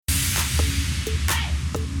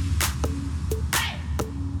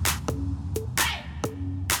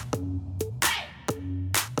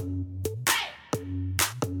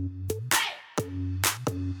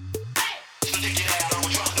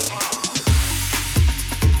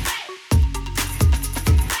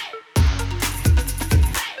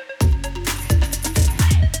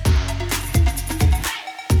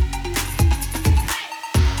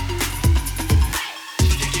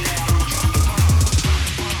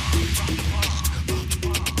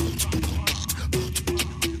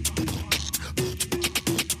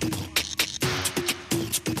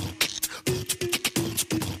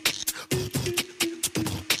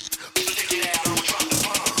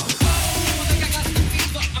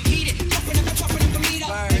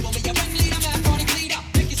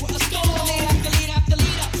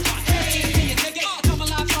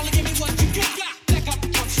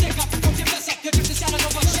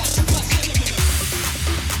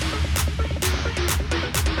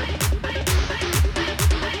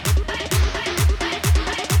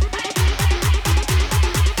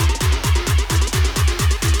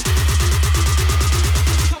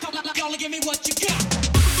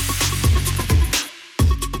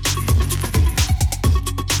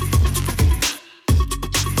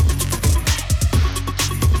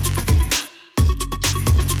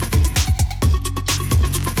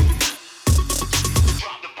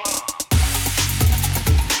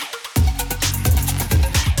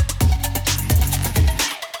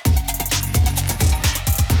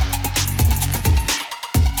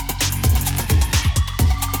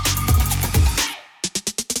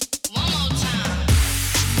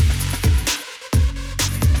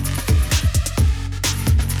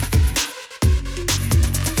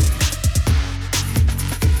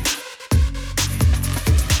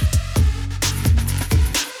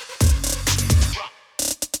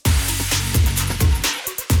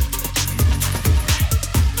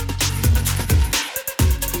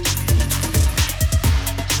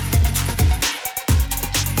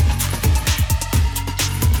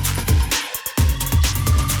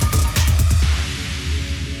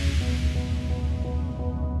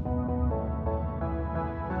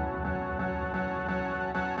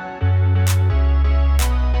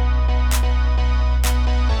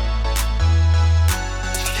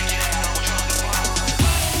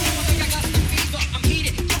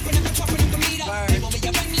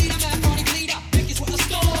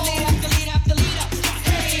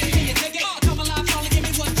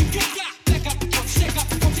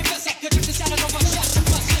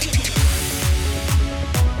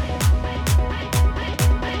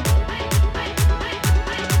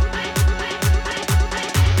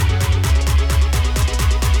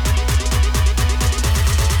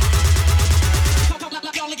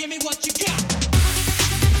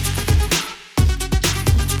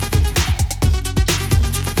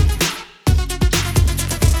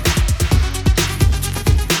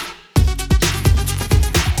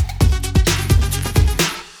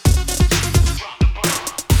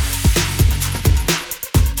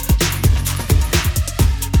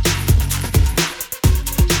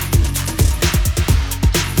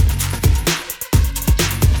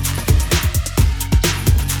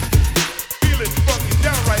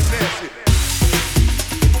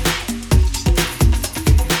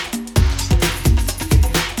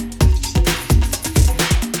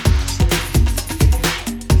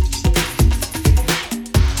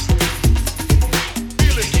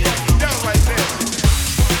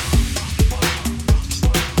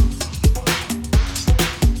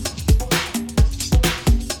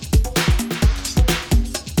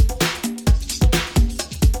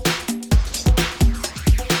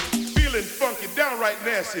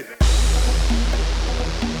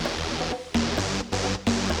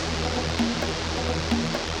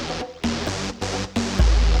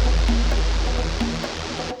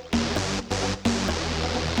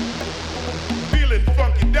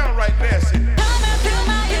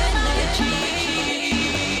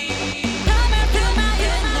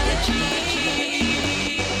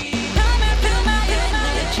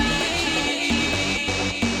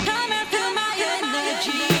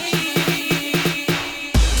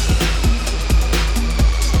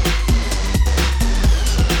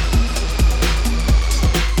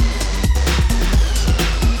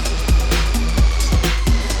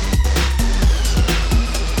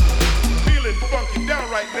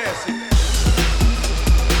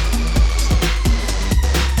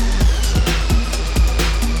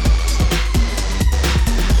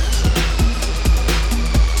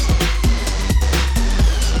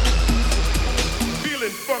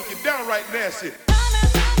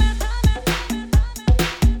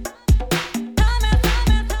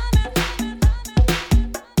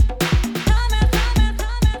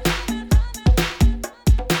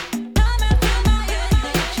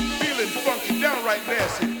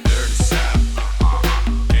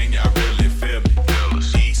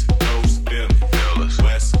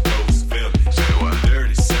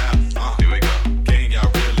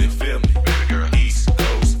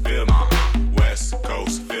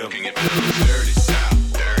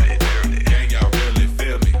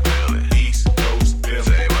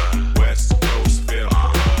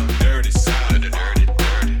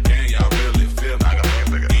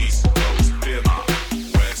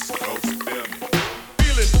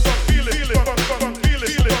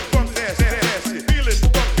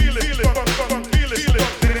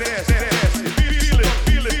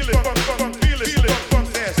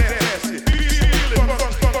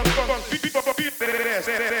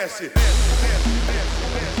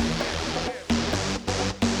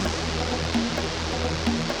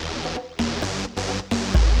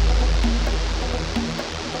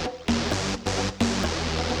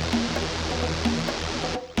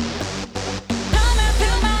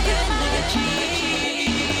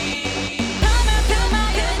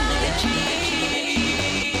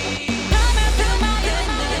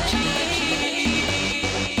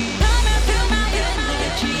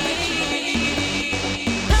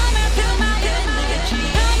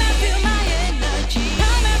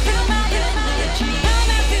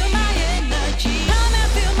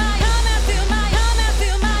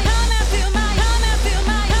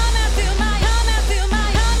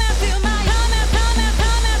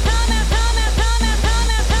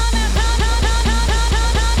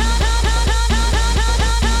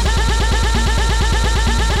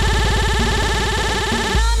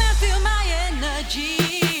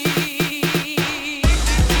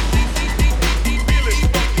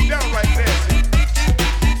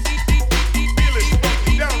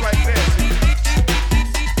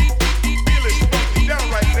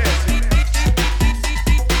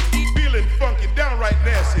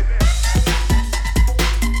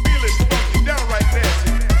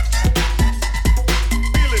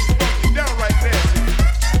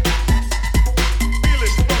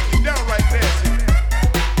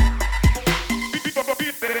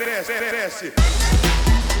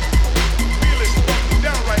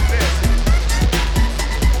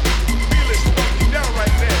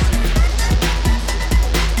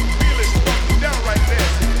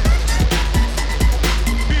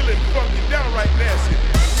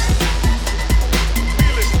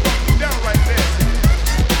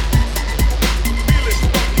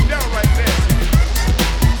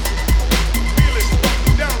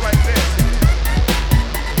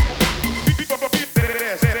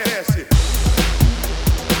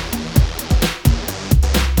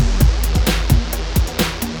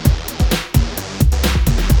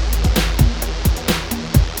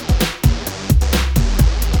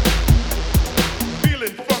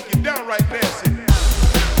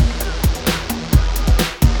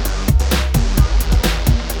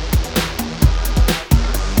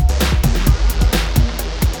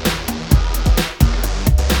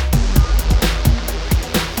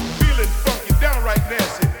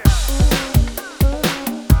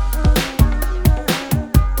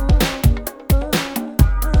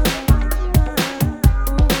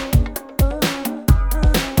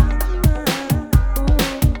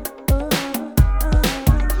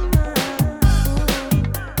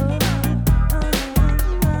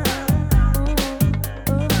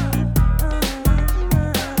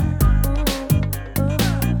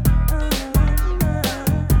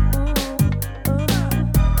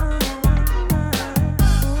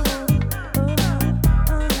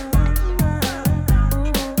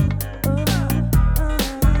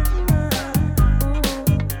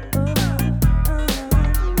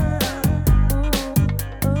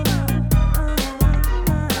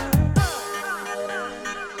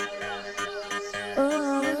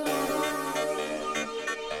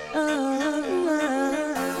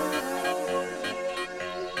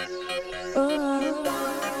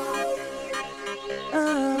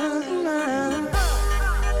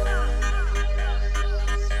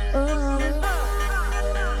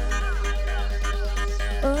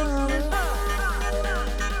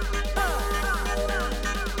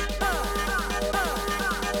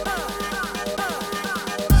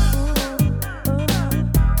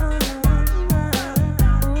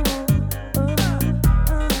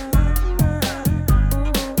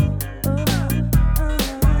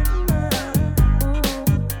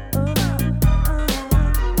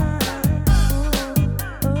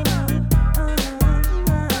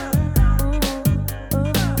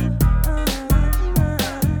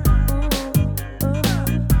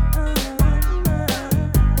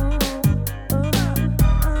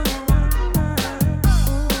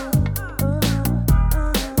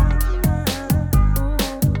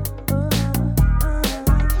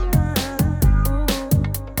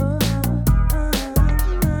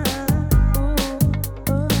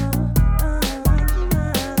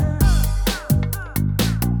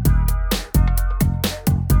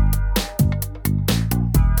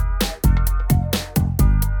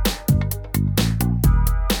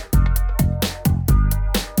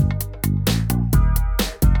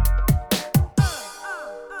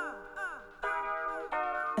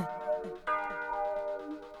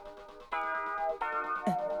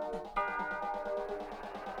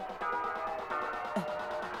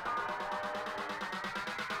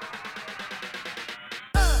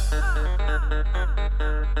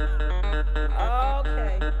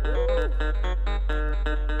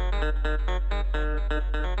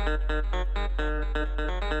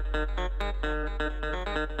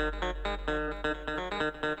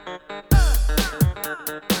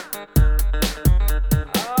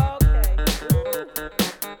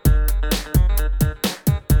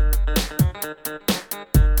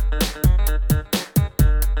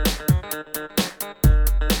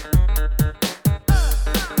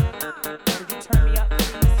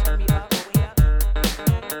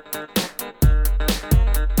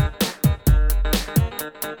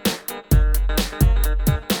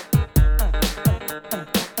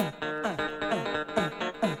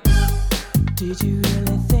Did you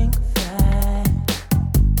really think that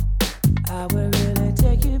I would really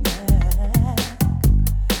take you back?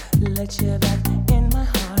 Let you back in my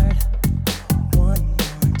heart one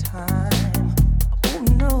more time. Oh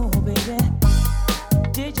no, baby.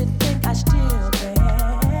 Did you think I still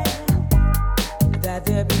care? That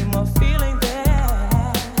there'd be more feeling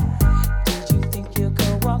there? Did you think you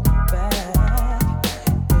could walk back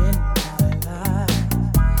in my life?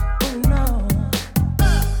 Oh no.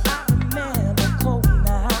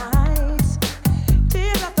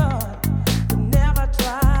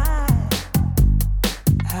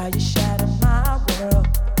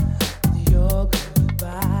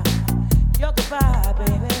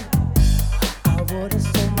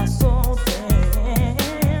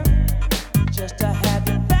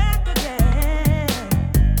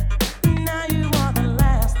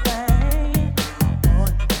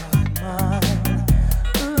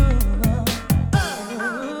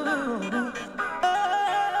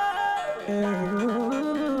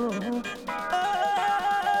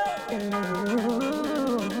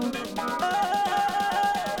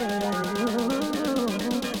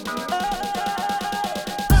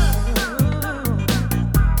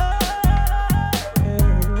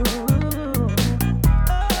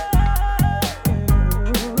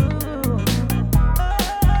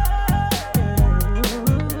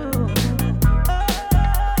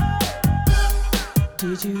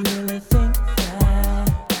 Did you really think that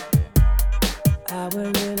I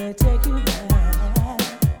would really take you back?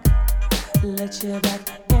 Let you back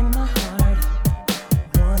in my heart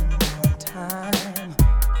one more time.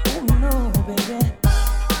 Oh no, baby.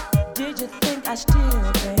 Did you think I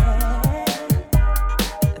still care?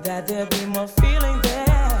 That there'd be more feeling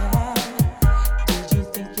there? Did you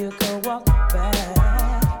think you could walk back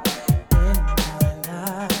in my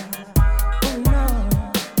life? Oh no.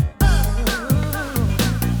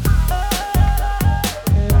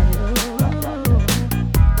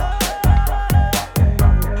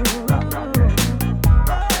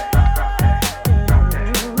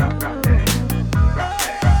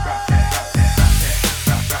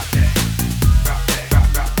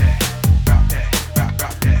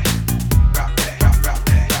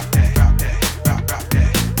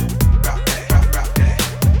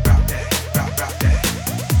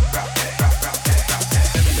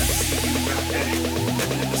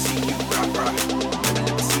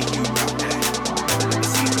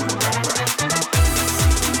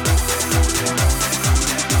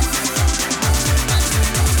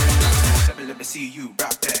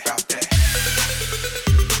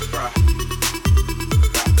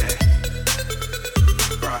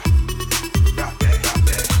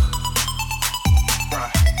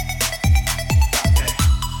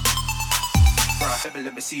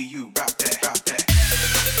 Let me see you rock that, rock that.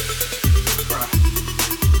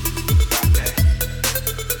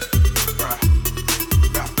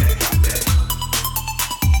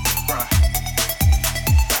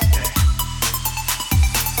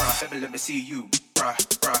 Let me see you rock,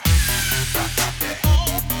 rock, rock, rock that.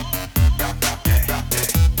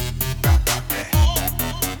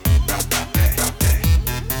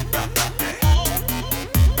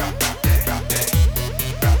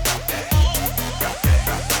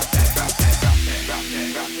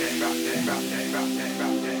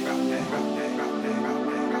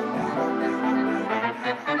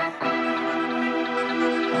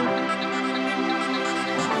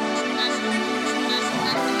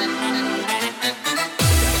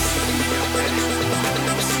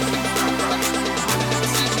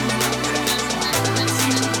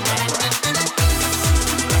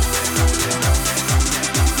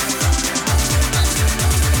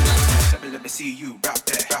 See you rock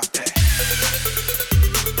that, rock that,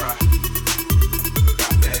 rock,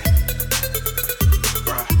 rock that,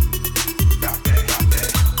 rock, rock that, rock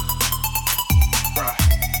that, rock,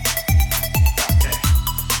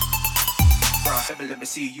 rock that. Let me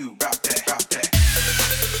see you rock that, rock that,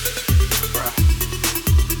 rock,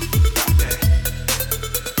 rock that,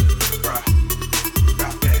 rock,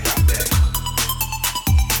 rock that,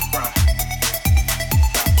 rock,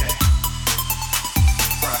 rock that,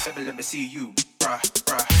 rock. Let me see you rock,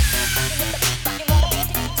 rock.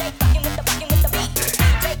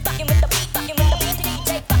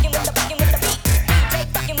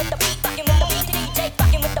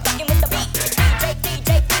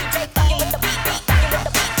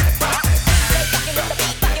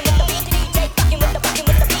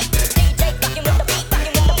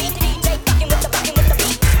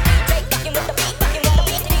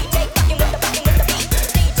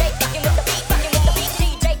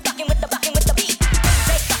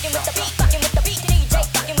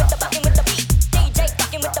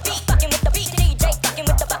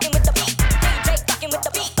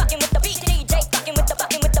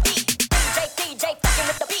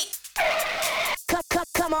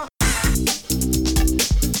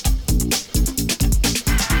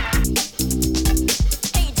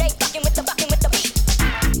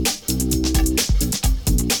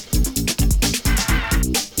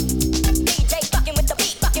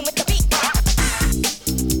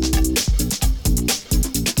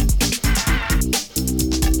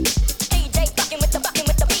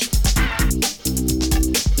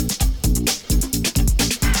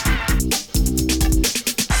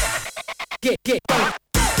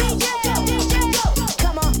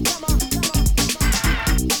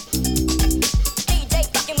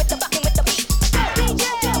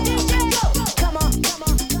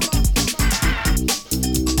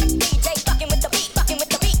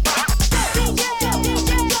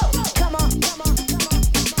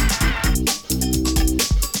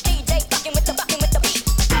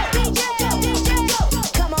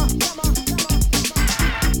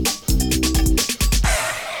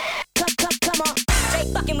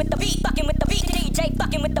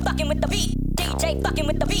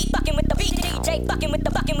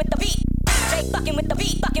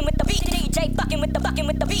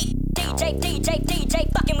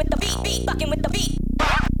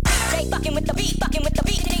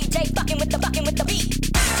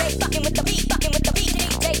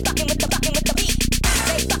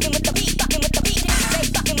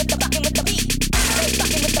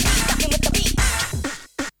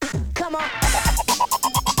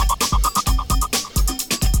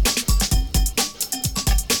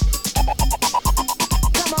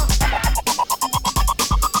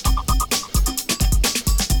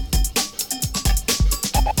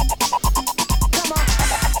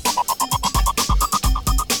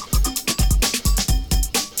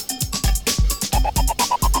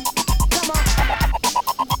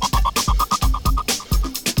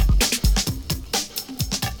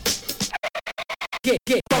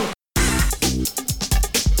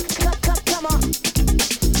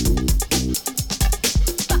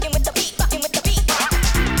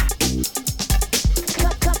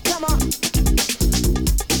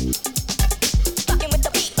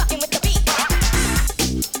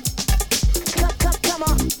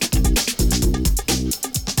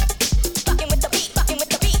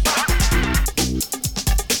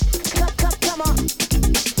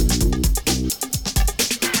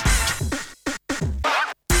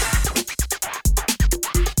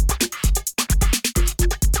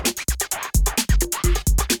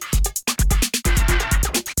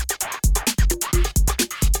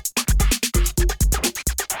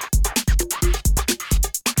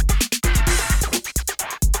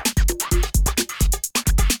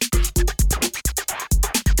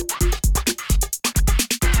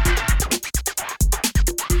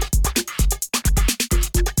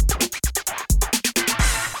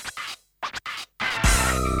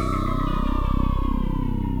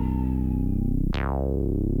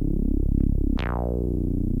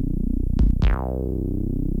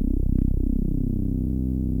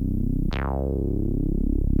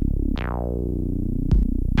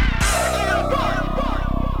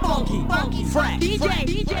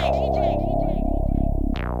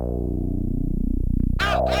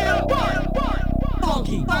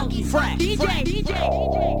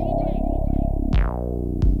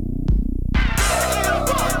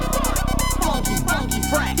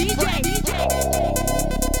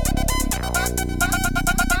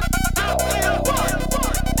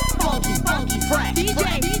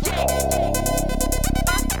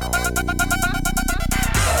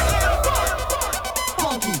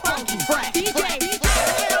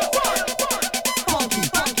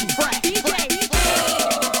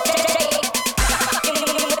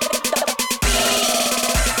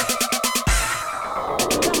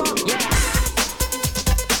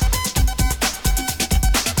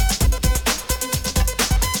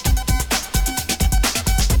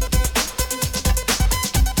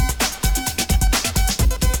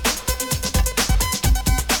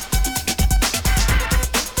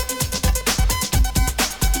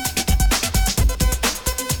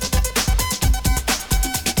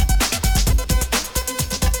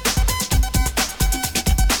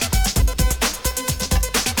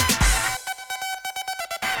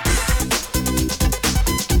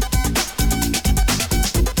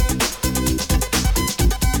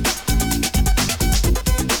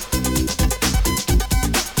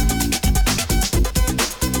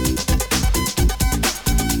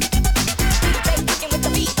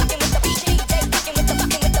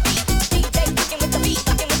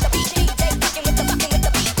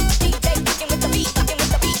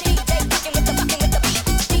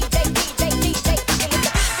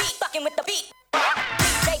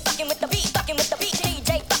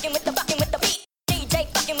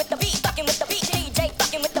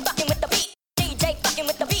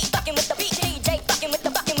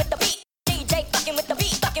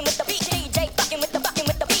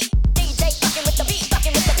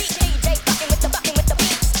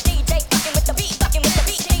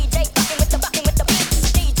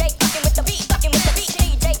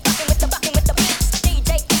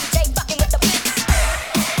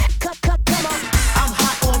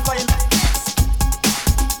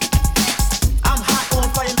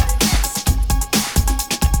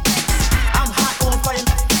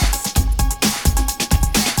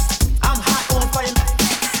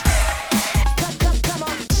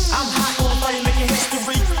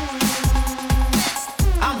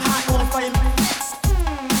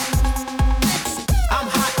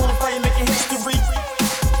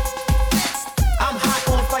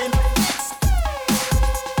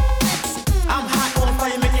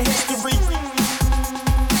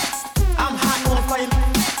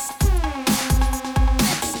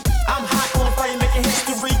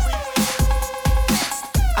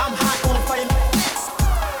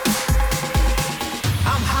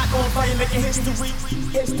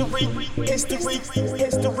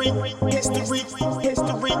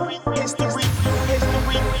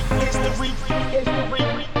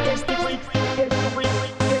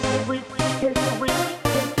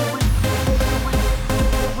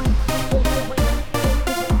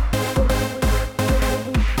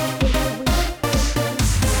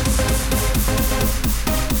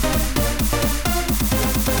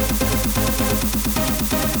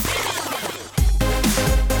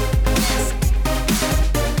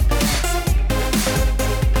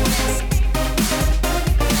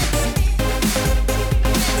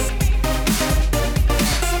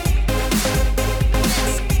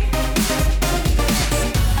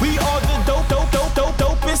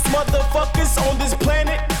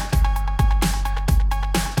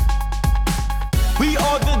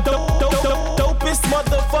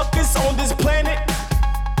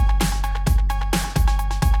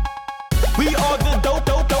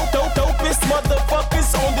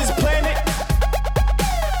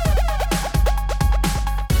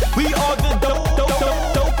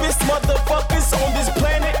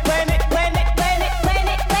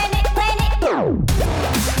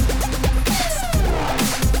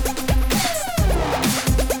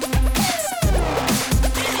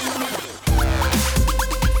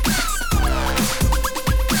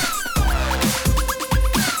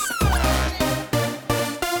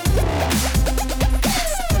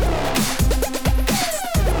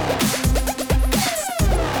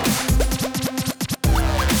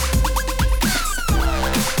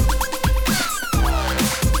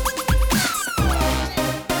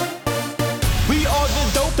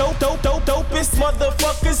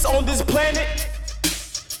 motherfuckers on this planet.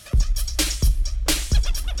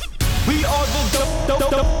 We are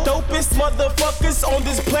the dopest motherfuckers on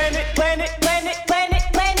this planet. Planet.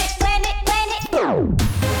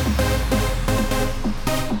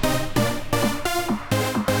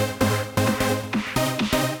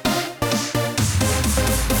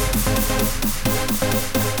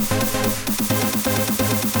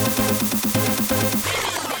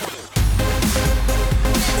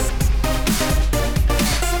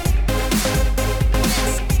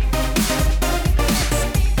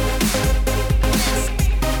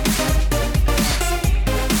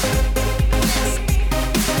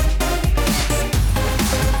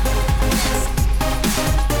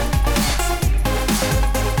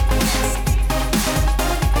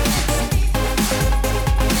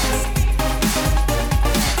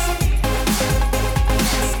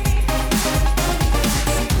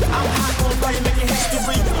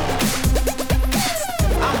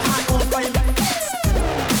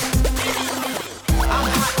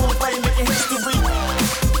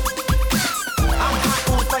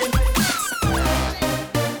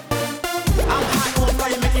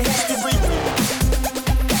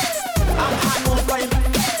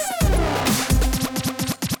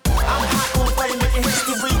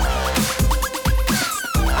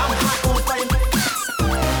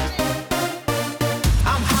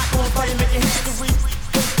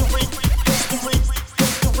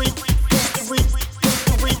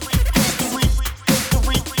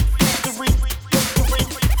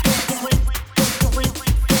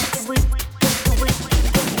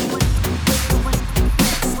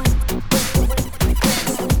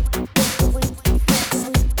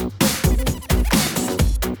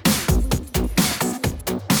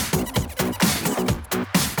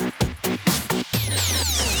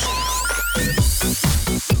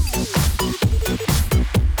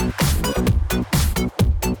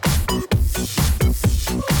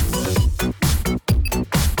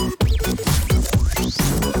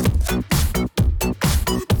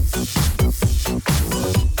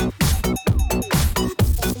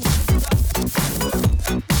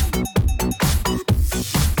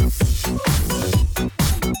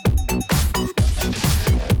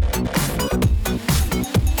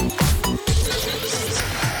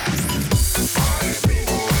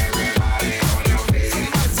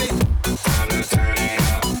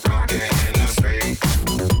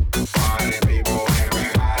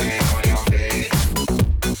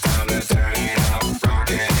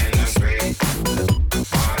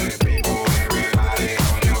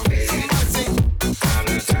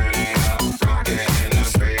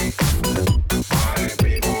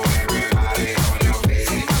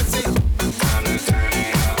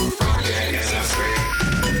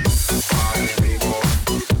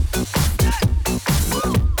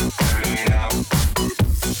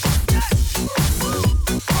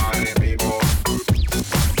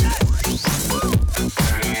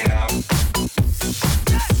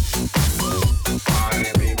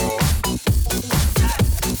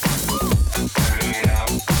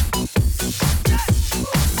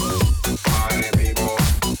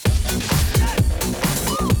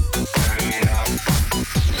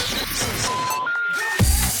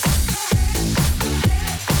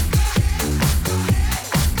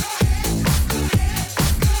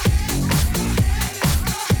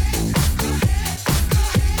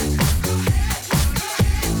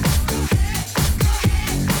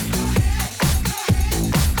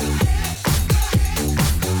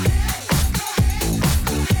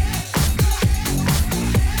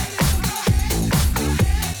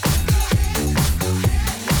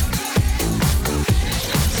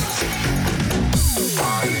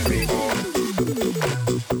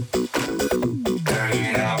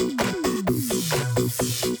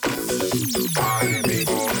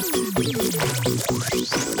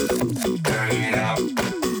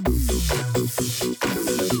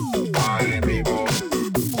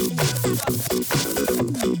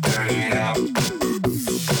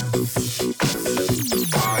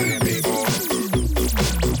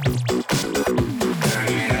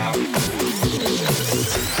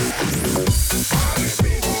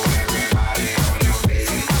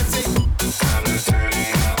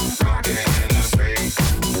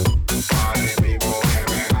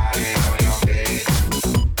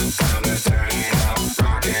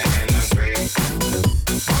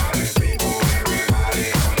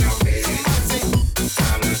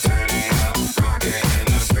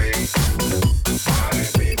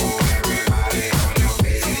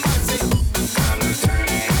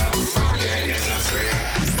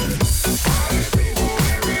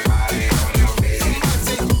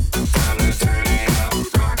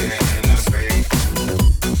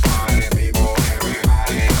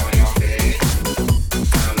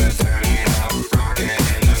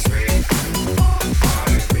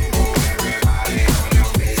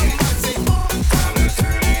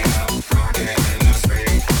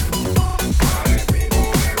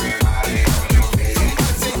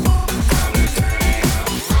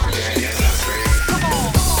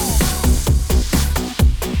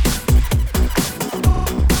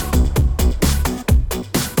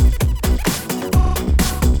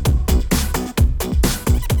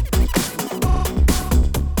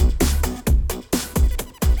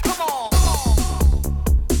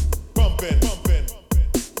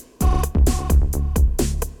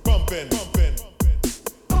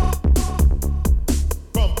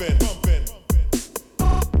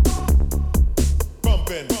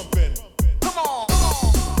 Keep it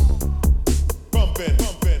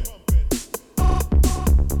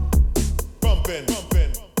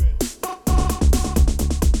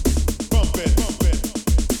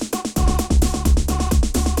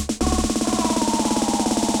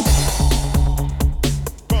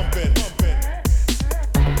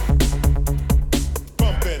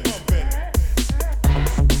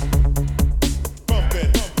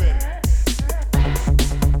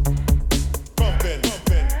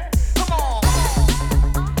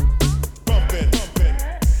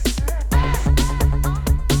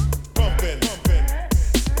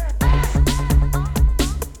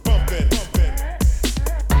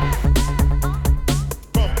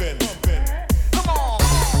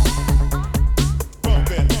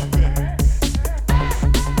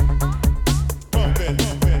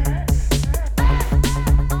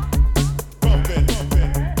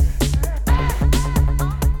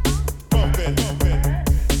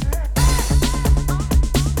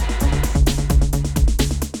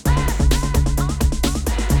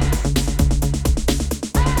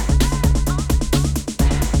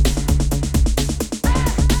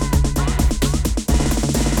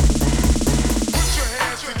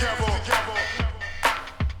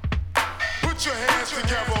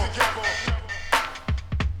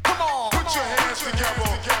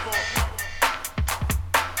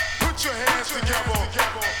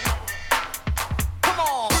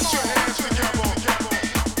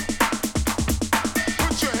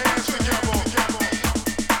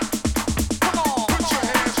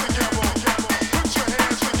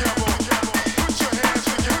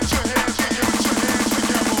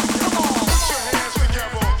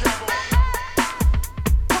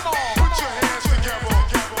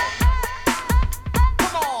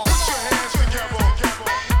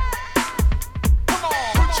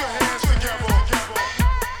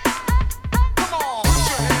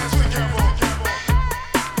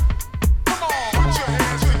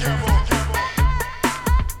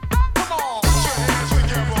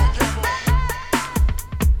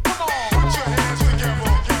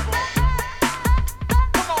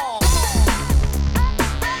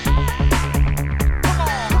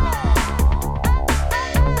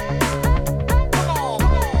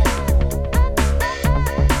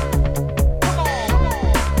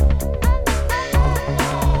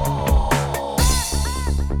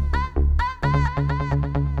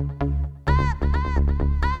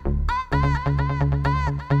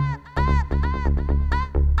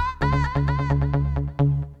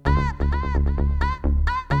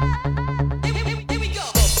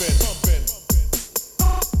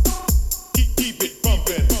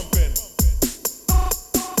bumpin', bumpin',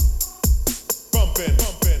 bumpin',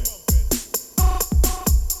 bumpin'.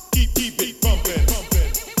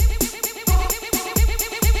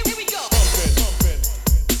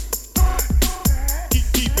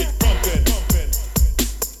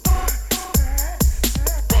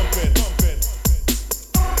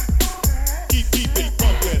 it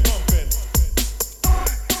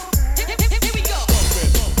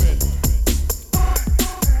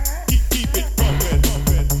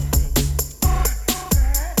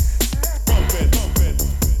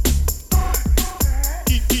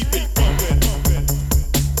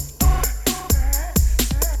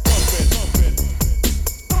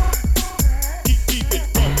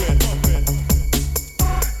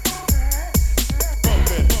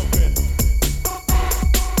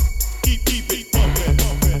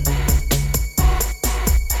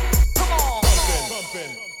Come on,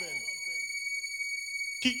 bumpin',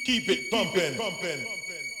 bumpin', bumpin'. Keep it bumpin', bumpin'.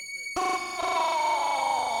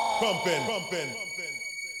 Bumpin', bumpin', bumpin', bumpin'.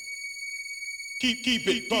 Keep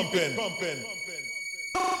it bumpin', bumpin'.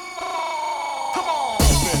 Come on,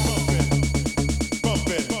 bumpin', bumpin', bumpin',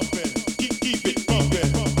 bumpin',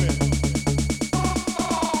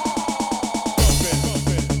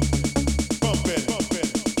 bumpin', bumpin'.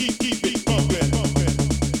 Keep it bumpin', bumpin', bumpin', bumpin', bumpin', bumpin', bumpin'.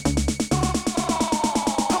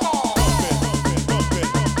 Come on, bumpin', bumpin',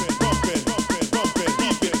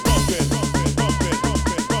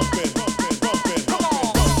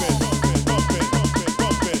 bumpin', bumpin', bumpin', bumpin', bumpin'. Keep it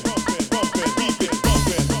bumpin', bumpin',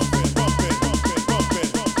 bumpin', bumpin'.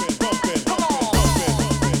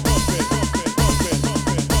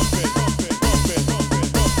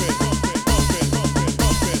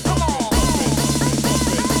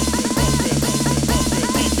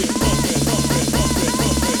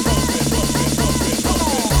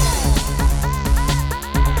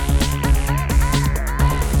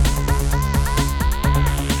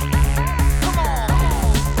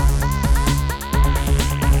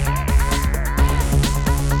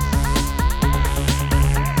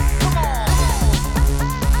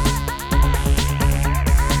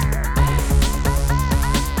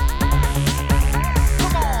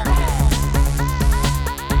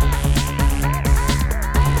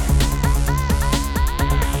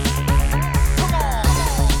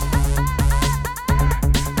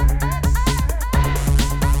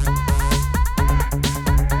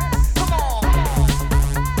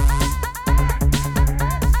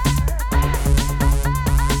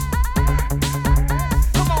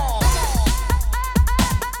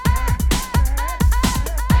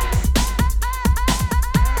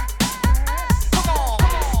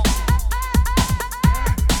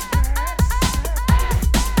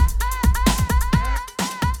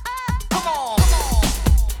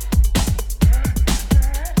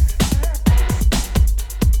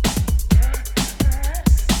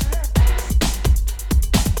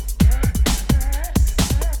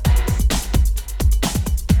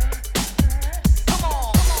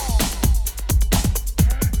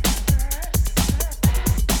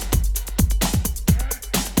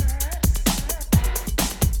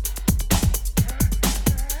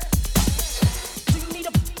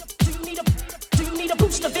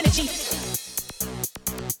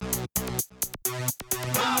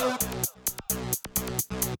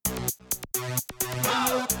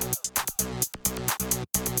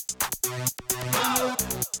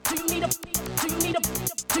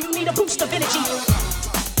 boost of energy.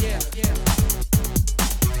 Yeah, yeah.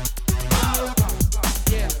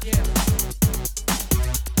 Yeah, yeah.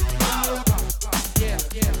 Yeah, yeah. Yeah,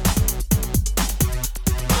 yeah.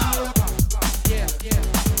 Yeah, yeah.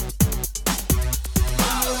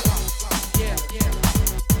 Yeah, yeah.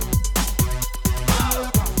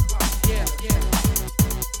 Yeah, yeah.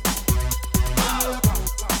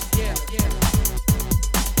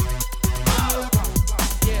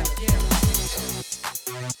 Yeah, yeah.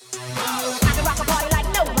 I can rock a party like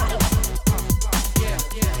nobody. Yeah,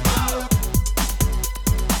 yeah.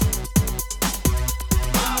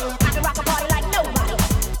 I can rock a party like nobody.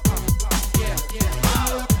 Yeah, yeah.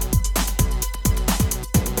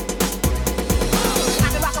 I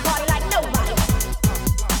can rock a party like nobody.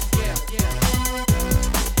 Yeah, yeah.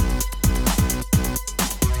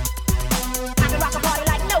 I can rock a party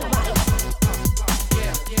like nobody.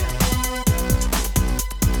 Yeah, yeah.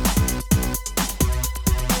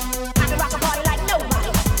 I can rock a party like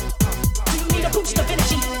nobody. Do you need a boost of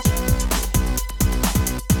energy?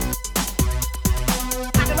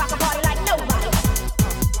 I can rock a party like nobody.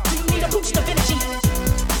 Do you need a boost of energy?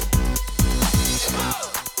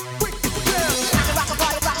 I can rock a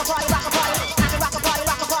party, rock a party, rock a party. I can rock a party,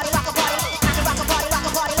 rock a party, rock a party. I can rock a party, rock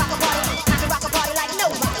a party, rock a party. I can rock a party like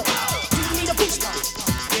nobody. Do you need a boost?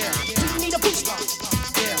 Yeah. Do you need a boost?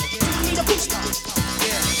 Yeah. Do you need a boost?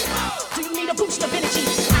 Yeah. Do you need a boost of energy?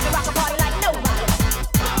 I can rock a party like nobody.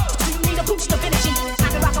 Do you need a boost of energy? I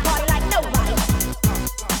can rock a party like nobody.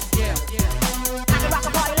 Yeah, yeah. I can rock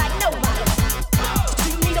a party like nobody. Do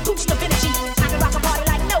you need a boost of energy? I can rock a party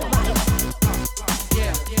like nobody.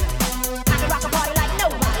 Yeah, yeah. I can rock a party like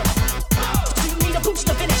nobody. Do you need a boost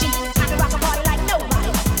of energy? I can rock a party like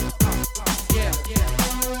nobody. Yeah, yeah.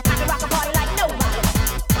 I can rock a party like nobody.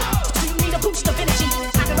 Do you need a boost of energy?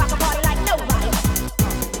 I can rock a party like nobody.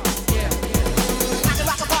 Yeah, yeah. I can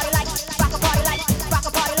rock a party like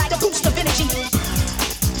the boost of energy.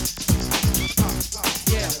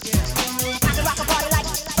 Yeah, yeah. I can rock a party like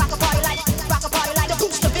the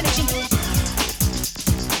boost of energy. Yeah,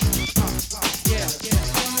 yeah.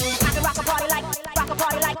 I can rock a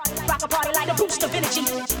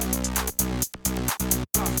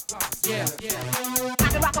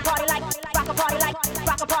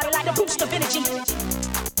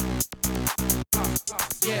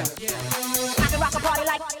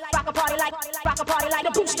party like the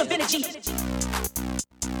boost of energy.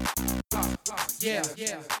 Yeah,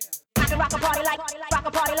 yeah. I can rock a party like the boost of energy. Yeah,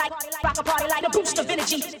 yeah. I can rock a party like the boost of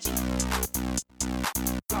energy.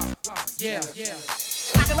 Yeah, yeah.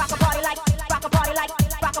 I can rock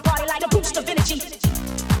a party like the boost of energy.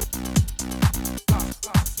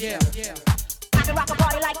 Yeah, yeah. I can rock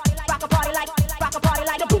a party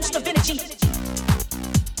like the boost of energy.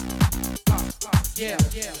 Yeah,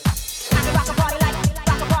 yeah. I can rock a party like the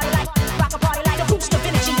boost of energy. Yeah, yeah. I can rock a party like the boost of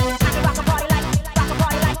energy. I can rock a party like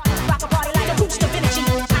the boost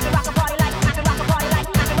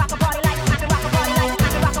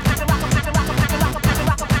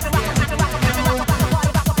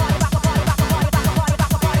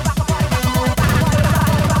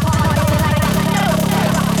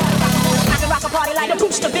of energy. I can rock a party like the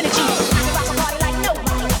boost of energy. I can rock a party like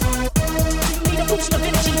nobody. Do you need a boost of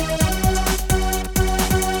energy?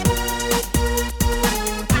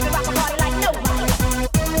 I can rock a party like nobody.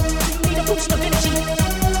 Do you need a boost of energy?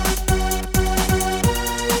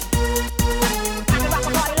 I can rock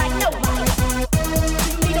a party like nobody.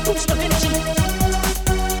 Do you need a boost of energy?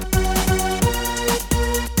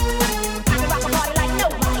 I can rock a party like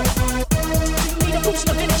nobody. Do you need a boost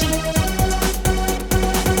of energy?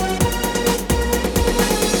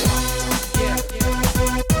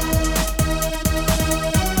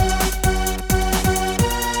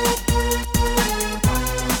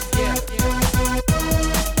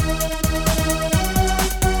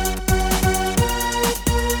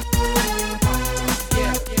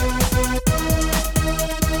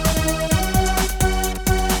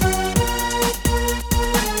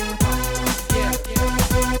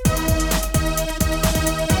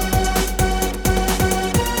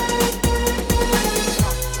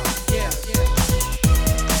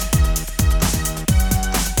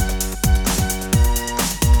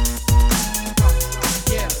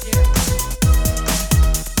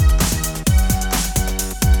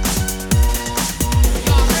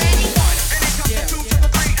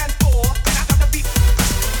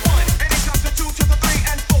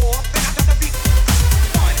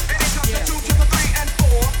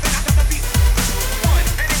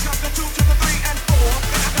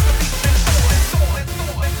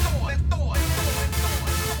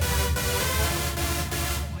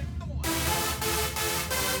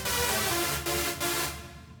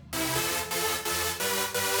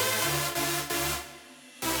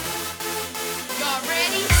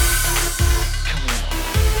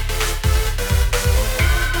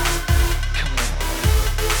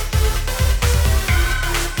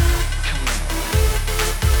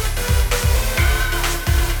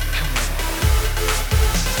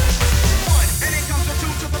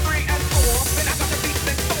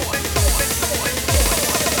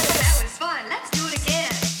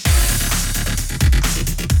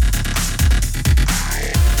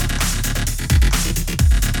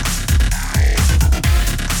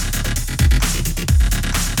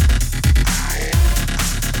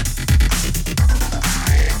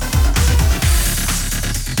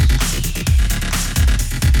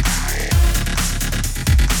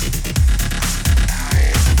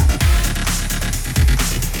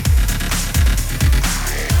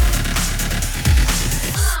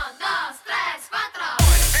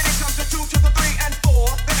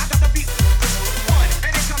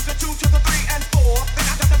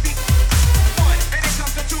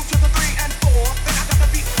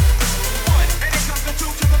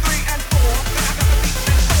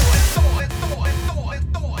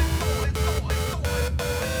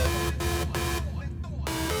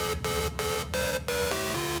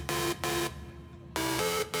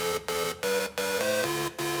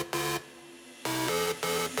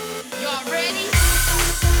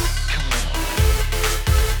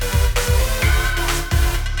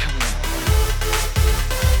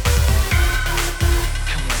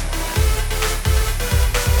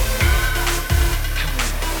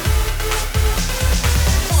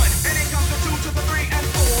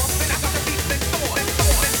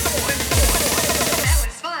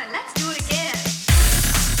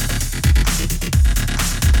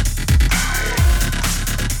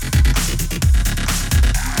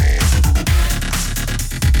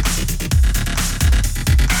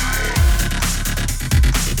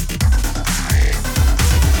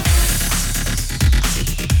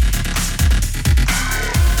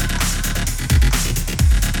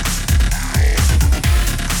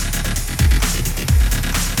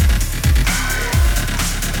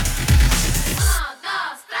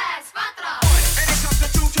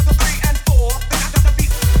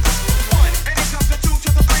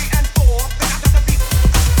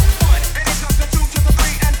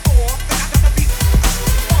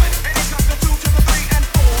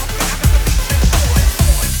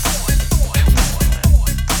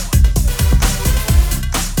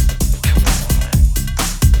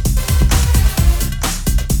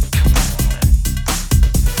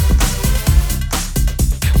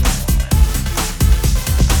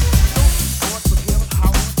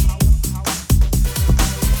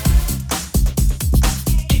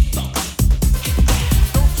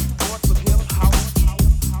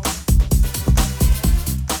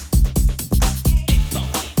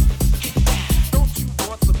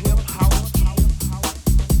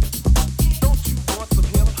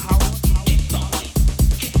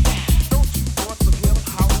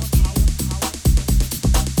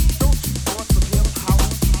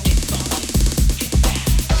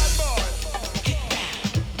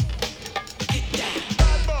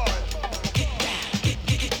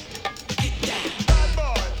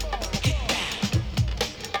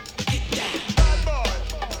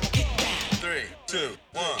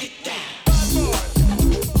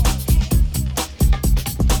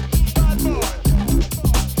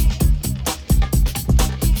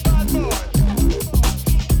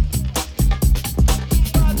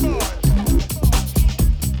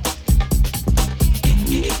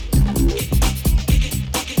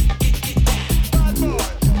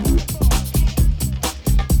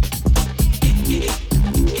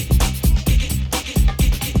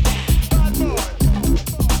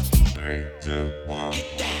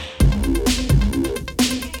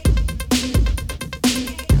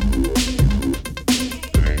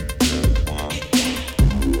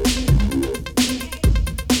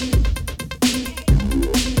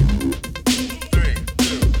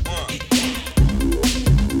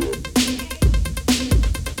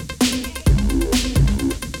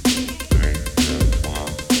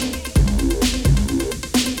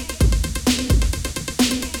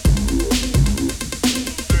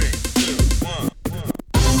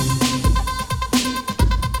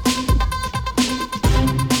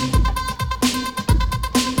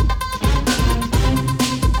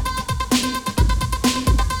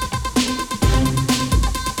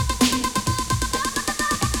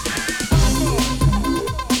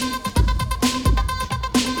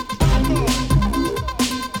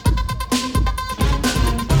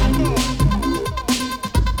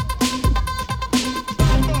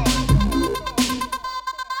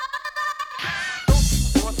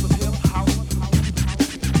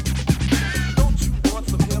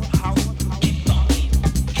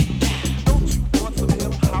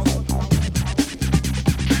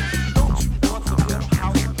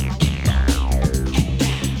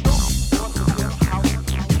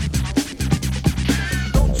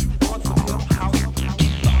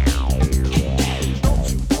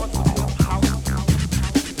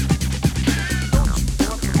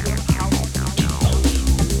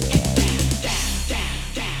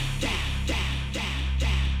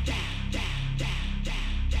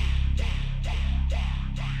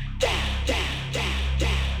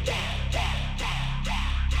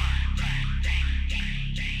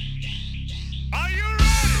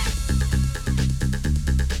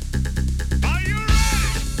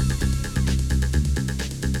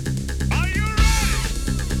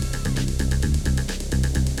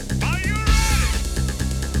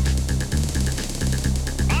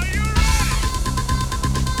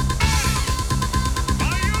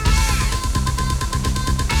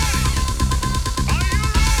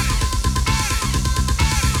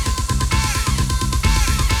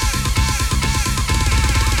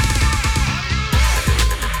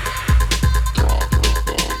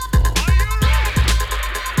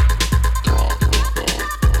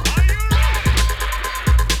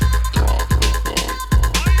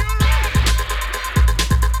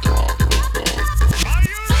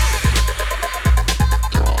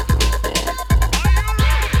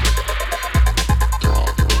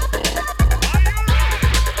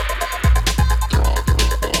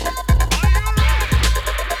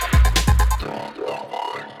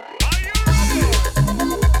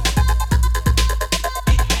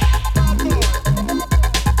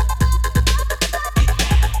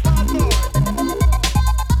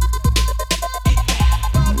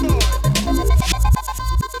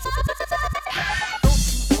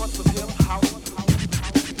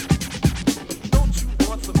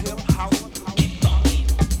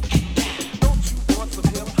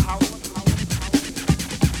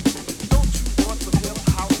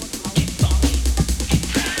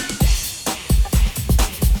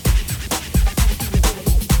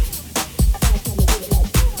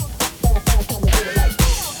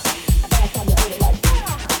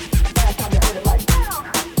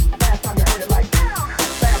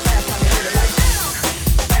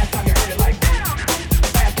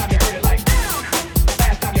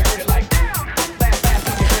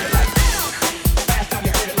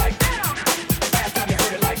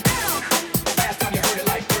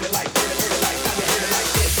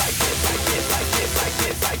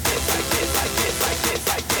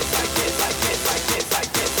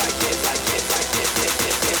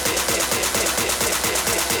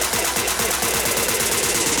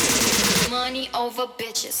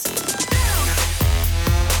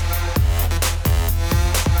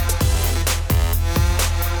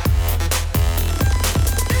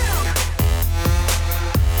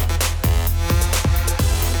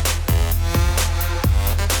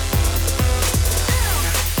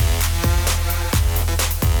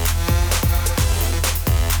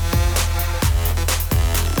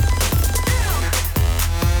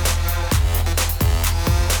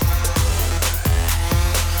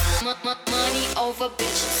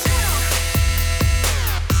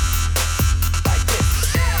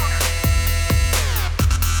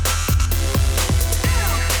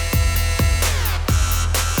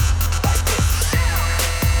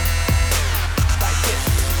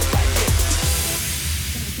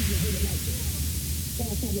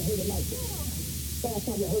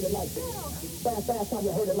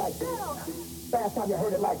 Last time you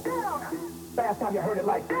heard it like. Last time you heard it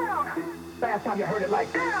like. Last time you heard it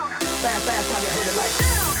like. Last time you heard it like.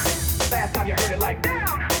 Last time you heard it like.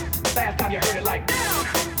 Last time you heard it like.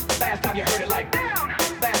 Last time you heard it like.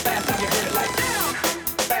 Last time you heard it like.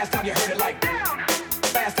 Last time you heard it like.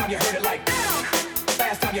 Last time you heard it like.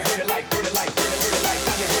 Last time you heard it like. Heard it like. Heard it like.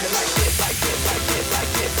 Time you heard it like this, like this, like this,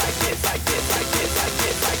 like this, like this, like this, like this, like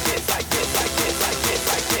this, like this, like this, like this,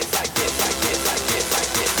 like this, like this, like this, like this,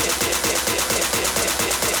 like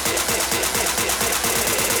this,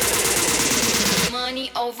 like this. Money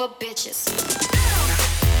over bitches.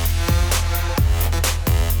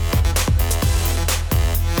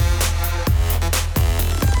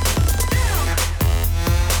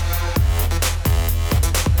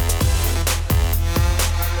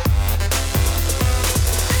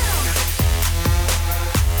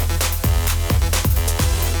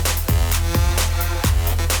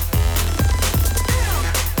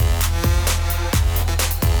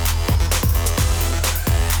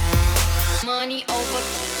 Money over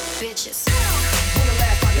bitches. When the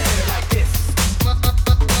last time you heard it like this?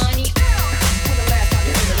 Money. When the last time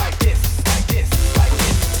you heard it like this? Like this, like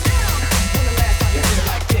this. When the last time you heard it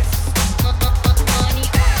like this? Money.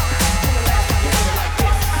 When the last time you heard it like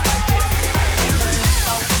this? Like this,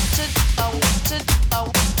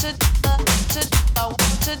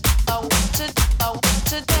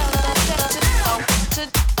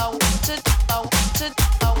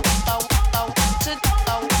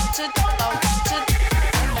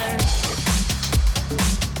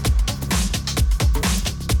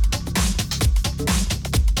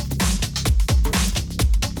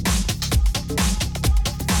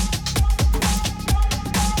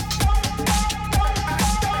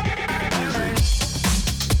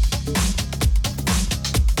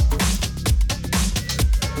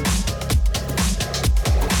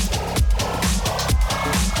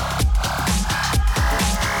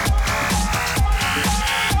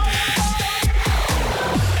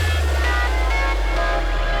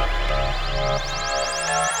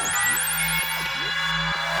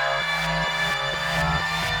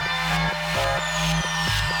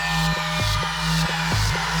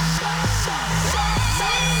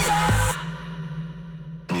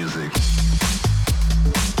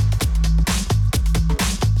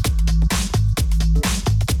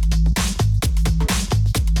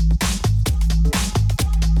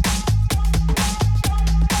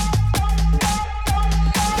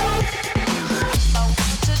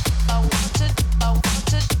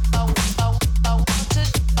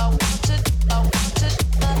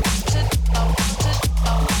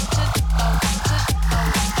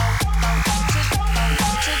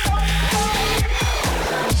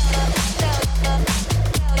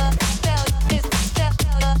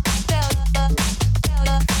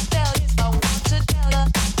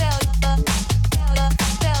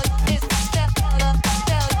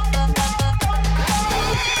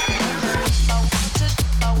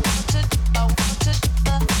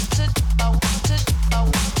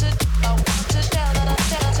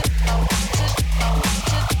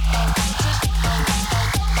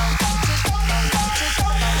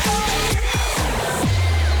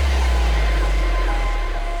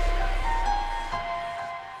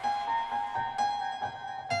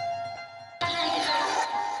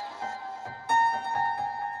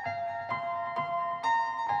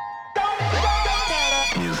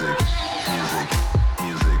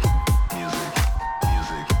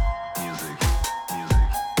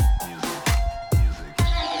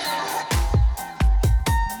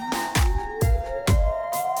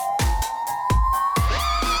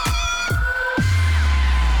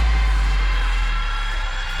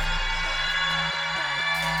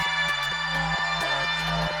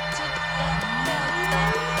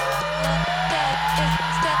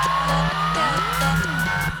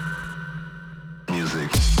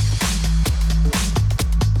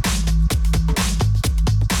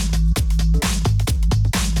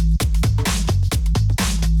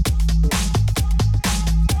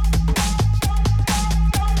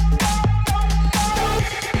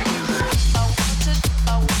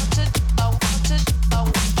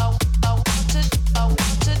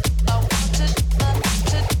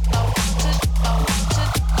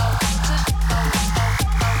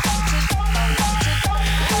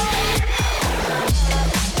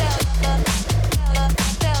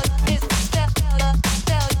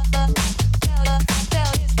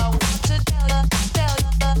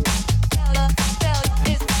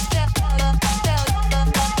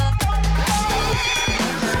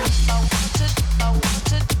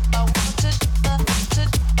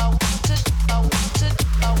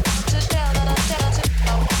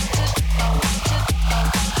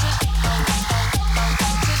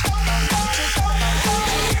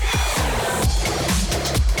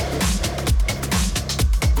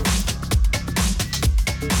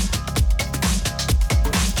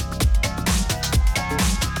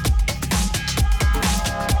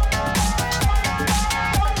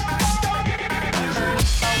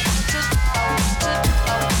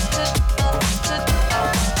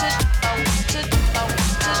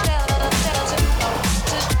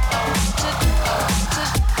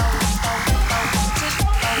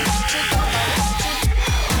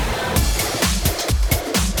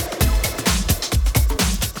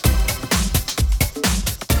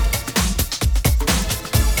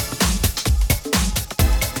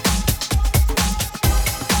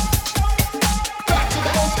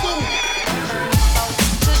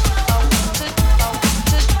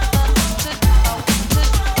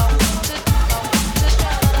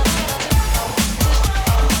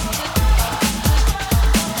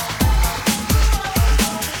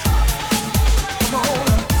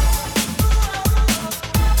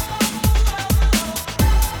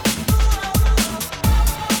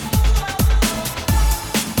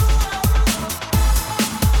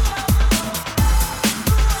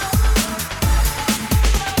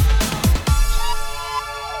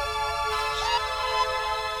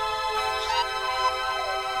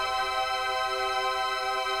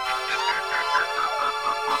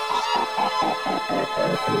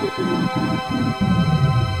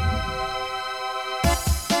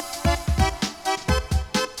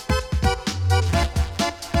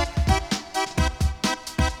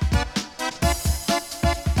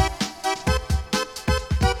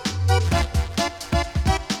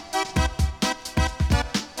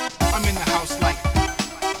 I'm in the house like.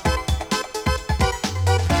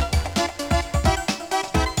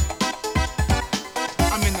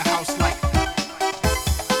 I'm in the house like.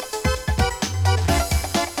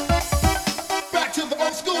 Back to the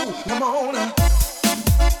old school. Come on.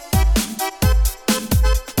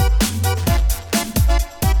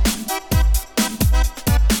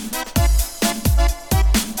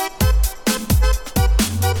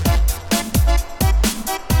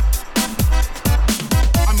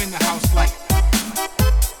 I'm in the house like.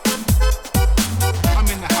 I'm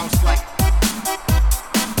in the house like.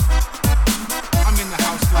 I'm in the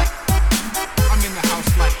house like. I'm in the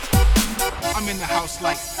house like. I'm in the house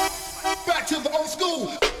like. Back to the old school.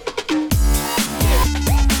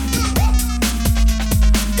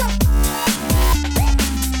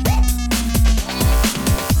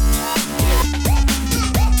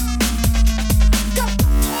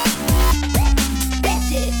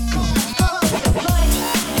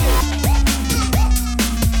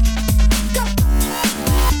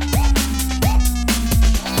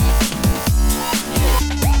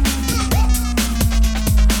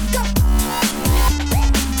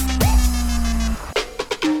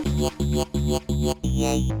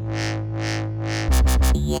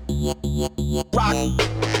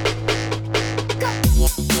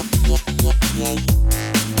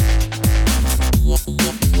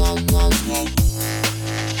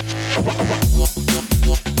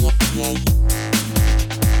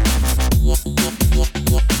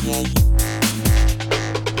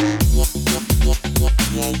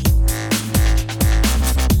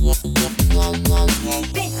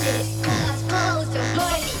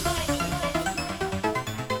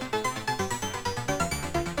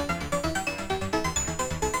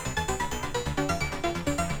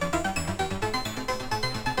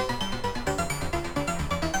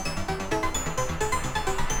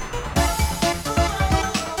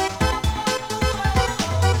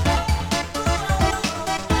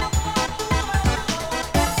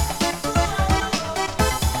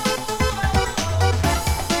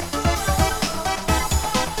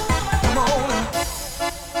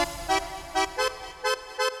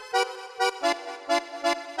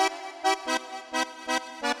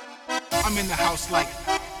 I'm in the house like.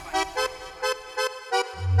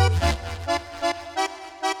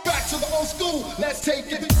 Back to the old school. Let's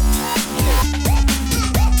take it.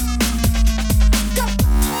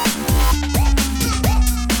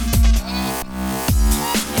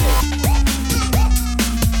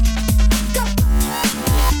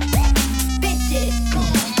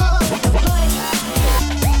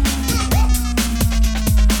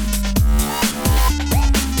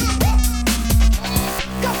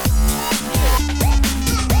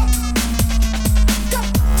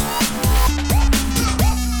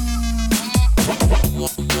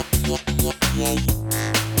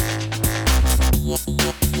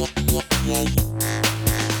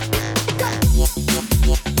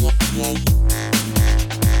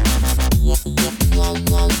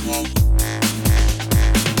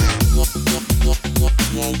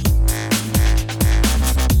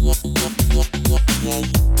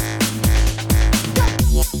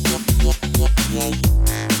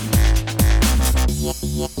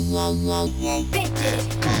 Bitches,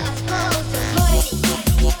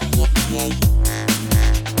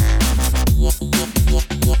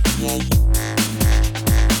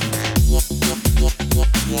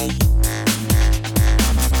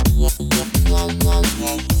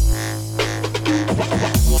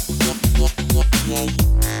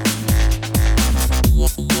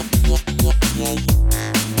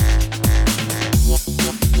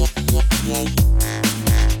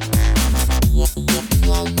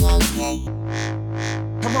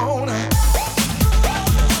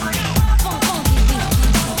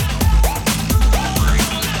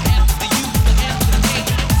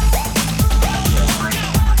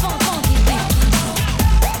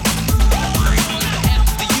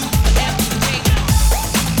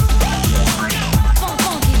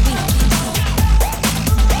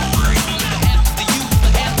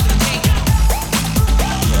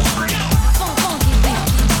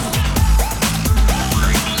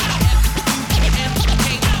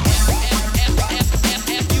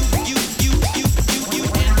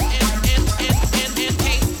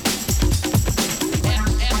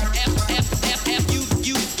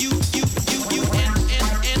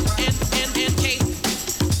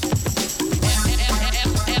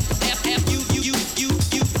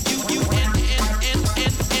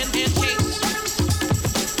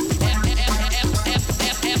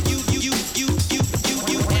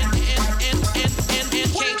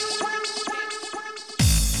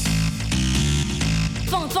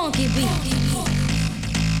 funky beat.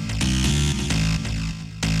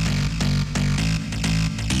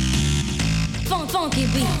 Funky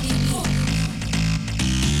beat.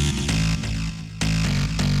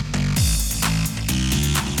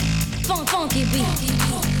 Funky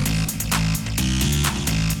beat.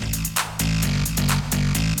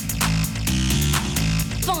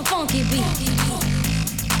 Funky beat.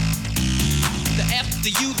 The F,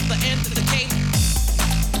 the U, the N to the K.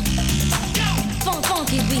 Go!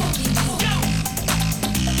 Funky beat.